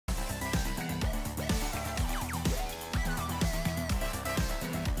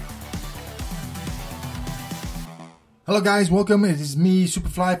Hello guys, welcome. It is me,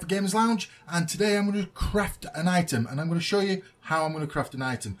 Superfly for Gamers Lounge, and today I'm going to craft an item, and I'm going to show you how I'm going to craft an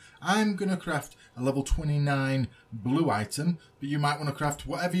item. I'm going to craft a level 29 blue item, but you might want to craft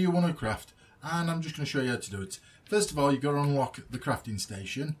whatever you want to craft, and I'm just going to show you how to do it. First of all, you've got to unlock the crafting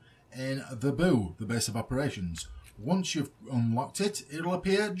station in the BOO, the base of operations. Once you've unlocked it, it'll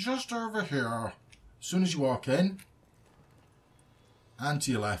appear just over here. As soon as you walk in, and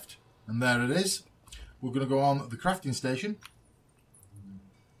to your left, and there it is. We're going to go on the crafting station,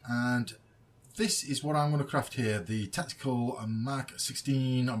 and this is what I'm going to craft here, the Tactical Mark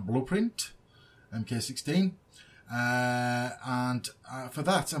 16 blueprint, MK16, and for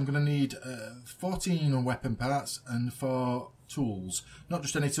that I'm going to need 14 weapon parts and 4 tools. Not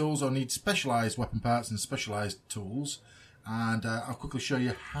just any tools, I'll need specialised weapon parts and specialised tools, and I'll quickly show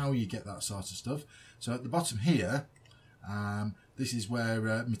you how you get that sort of stuff. So at the bottom here, this is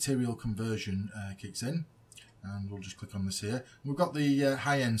where material conversion kicks in, and we'll just click on this here. We've got the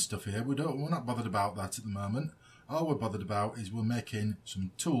high-end stuff here. We're not bothered about that at the moment. All we're bothered about is we're making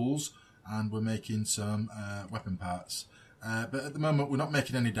some tools and we're making some weapon parts. But at the moment we're not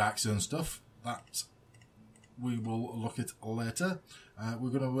making any Dark Zone stuff. That we will look at later.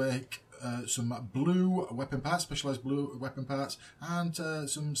 We're going to make some blue weapon parts, specialised blue weapon parts, and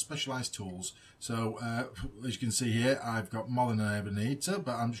some specialised tools. So as you can see here, I've got more than I ever need to,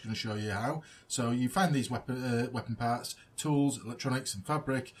 but I'm just going to show you how. So you find these weapon parts, tools, electronics and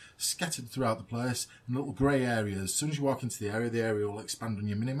fabric scattered throughout the place in little grey areas. As soon as you walk into the area will expand on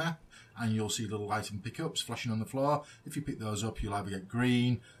your minimap, and you'll see little item pickups flashing on the floor. If you pick those up, you'll either get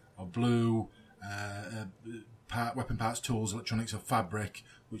green or blue, weapon parts, tools, electronics or fabric,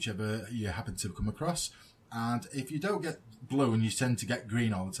 whichever you happen to come across. And if you don't get blue and you tend to get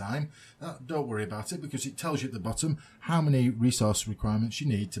green all the time, don't worry about it, because it tells you at the bottom how many resource requirements you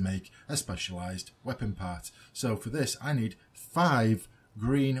need to make a specialised weapon part. So for this I need 5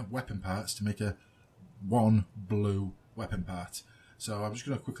 green weapon parts to make a 1 blue weapon part. So I'm just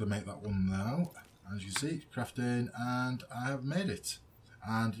going to quickly make that one now. As you can see, crafting, and I have made it.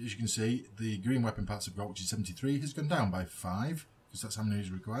 And as you can see, the green weapon parts I've got, which is 73, has gone down by 5, because that's how many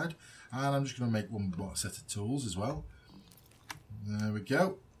is required. And I'm just going to make one more set of tools as well. There we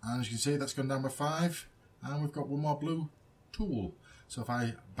go. And as you can see, that's gone down by 5. And we've got one more blue tool. So if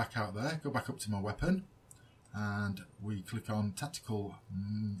I back out there, go back up to my weapon, and we click on Tactical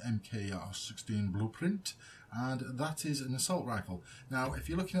MK16 Blueprint, and that is an assault rifle. Now, if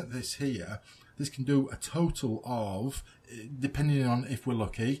you're looking at this here, this can do a total of, depending on if we're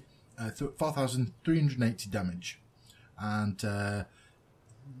lucky, 4,380 damage. And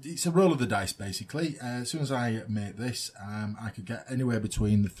it's a roll of the dice, basically. As soon as I make this, I could get anywhere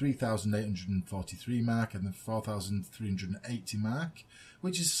between the 3,843 mark and the 4,380 mark,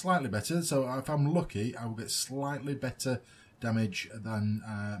 which is slightly better. So if I'm lucky, I will get slightly better damage than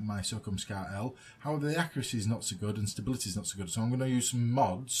my SOCOM Scar L. However, the accuracy is not so good and stability is not so good, so I'm going to use some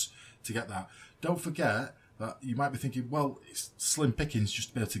mods to get that. Don't forget that you might be thinking, well, it's slim pickings just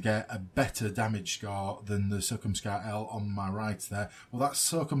to be able to get a better damage score than the SOCOM Scar L on my right there. Well, that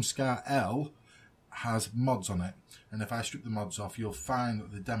SOCOM Scar L has mods on it, and if I strip the mods off, you'll find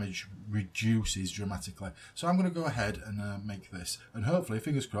that the damage reduces dramatically. So I'm going to go ahead and make this, and hopefully,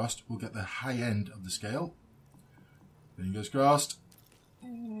 fingers crossed, we'll get the high end of the scale. Fingers crossed.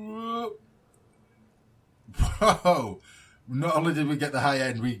 Whoa! Not only did we get the high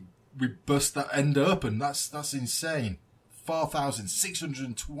end, we bust that end open. That's insane.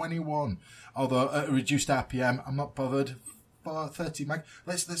 4,621. Although at a reduced RPM, I'm not bothered. 30 mag.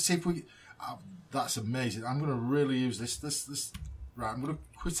 Let's see if we. That's amazing. I'm going to really use this. Right, I'm going to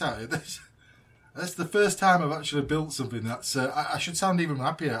quit out of this. That's the first time I've actually built something that's. I should sound even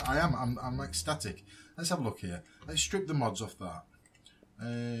happier. I am. I'm ecstatic. Let's have a look here. Let's strip the mods off that.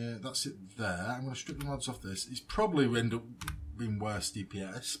 That's it there. I'm going to strip the mods off this. It's probably will end up being worse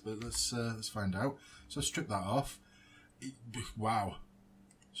DPS, but let's find out. So strip that off. Wow!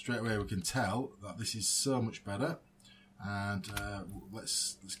 Straight away we can tell that this is so much better. And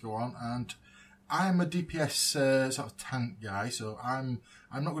let's go on. And I'm a DPS sort of tank guy, so I'm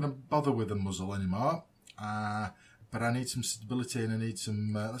not going to bother with the muzzle anymore. But I need some stability, and I need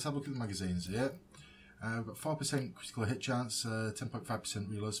some. Let's have a look at the magazines here. We've got 4% critical hit chance, 10.5%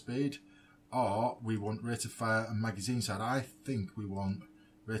 reload speed, or we want rate of fire and magazine size. I think we want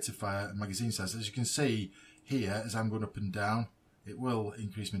rate of fire and magazine size. As you can see here, as I'm going up and down, it will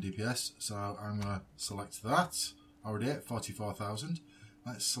increase my DPS. So I'm going to select that. Already at 44,000.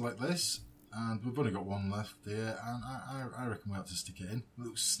 Let's select this, and we've only got one left here, and I reckon we have to stick it in. It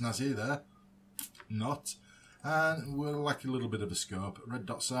looks snazzy there. Not. And we'll like a little bit of a scope. Red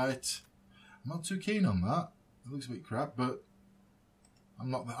dot sight. I'm not too keen on that. It looks a bit crap, but I'm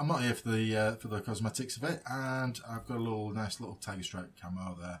not here for the cosmetics of it. And I've got a nice little tiger stripe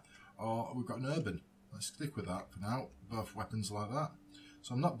camo there. Or we've got an urban. Let's stick with that for now. Both weapons like that.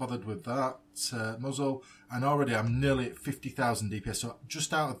 So I'm not bothered with that muzzle. And already I'm nearly at 50,000 DPS. So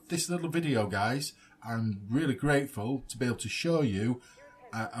just out of this little video, guys, I'm really grateful to be able to show you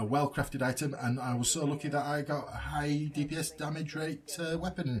a well-crafted item. And I was so lucky that I got a high DPS damage rate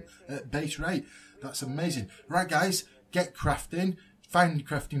weapon at base rate. That's amazing. Right, guys, get crafting. Find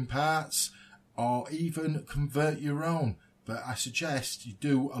crafting parts, or even convert your own. But I suggest you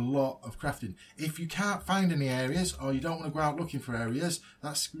do a lot of crafting. If you can't find any areas, or you don't want to go out looking for areas,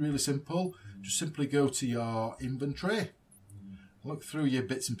 that's really simple. Just simply go to your inventory, look through your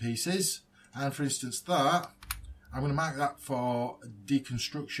bits and pieces, and for instance that, I'm going to mark that for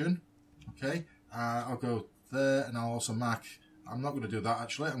deconstruction. Okay, I'll go there, and I'll also mark, I'm not going to do that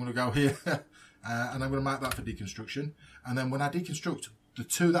actually, I'm going to go here. And I'm going to mark that for deconstruction. And then when I deconstruct the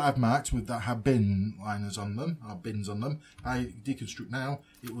two that I've marked with that have bin liners on them, or bins on them, I deconstruct now,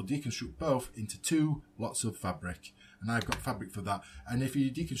 it will deconstruct both into 2 lots of fabric. And I've got fabric for that. And if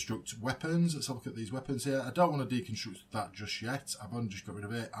you deconstruct weapons, let's have a look at these weapons here. I don't want to deconstruct that just yet. I've only just got rid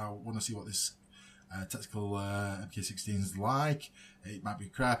of it. I want to see what this tactical MK16 is like. It might be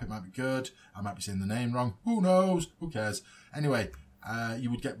crap, it might be good. I might be saying the name wrong. Who knows? Who cares? Anyway. You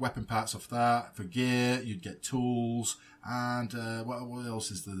would get weapon parts off that for gear, you'd get tools, and what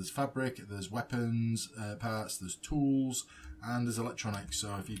else is there? There's fabric, there's weapons parts, there's tools, and there's electronics.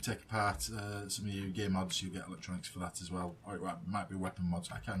 So if you take apart some of your gear mods, you get electronics for that as well. Or it might be weapon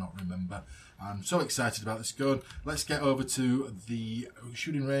mods, I cannot remember. I'm so excited about this gun. Let's get over to the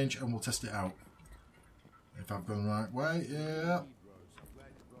shooting range and we'll test it out. If I've gone the right way, yeah.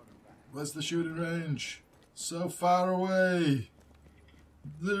 Where's the shooting range? So far away.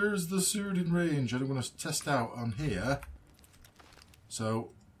 There's the shooting range, and I'm going to test out on here.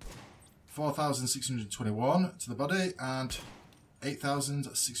 So 4,621 to the body and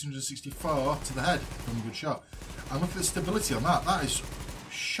 8,664 to the head from a good shot. And look at the stability on that. That is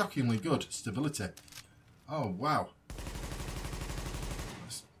shockingly good stability. Oh wow.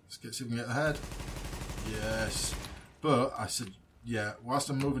 Let's see if we can get the head. Yes. But I said, yeah,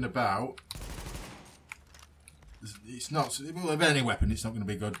 whilst I'm moving about, it's not, with any weapon, it's not going to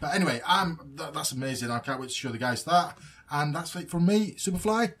be good. But anyway, that's amazing. I can't wait to show the guys that. And that's it from me,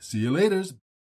 Superfly. See you later.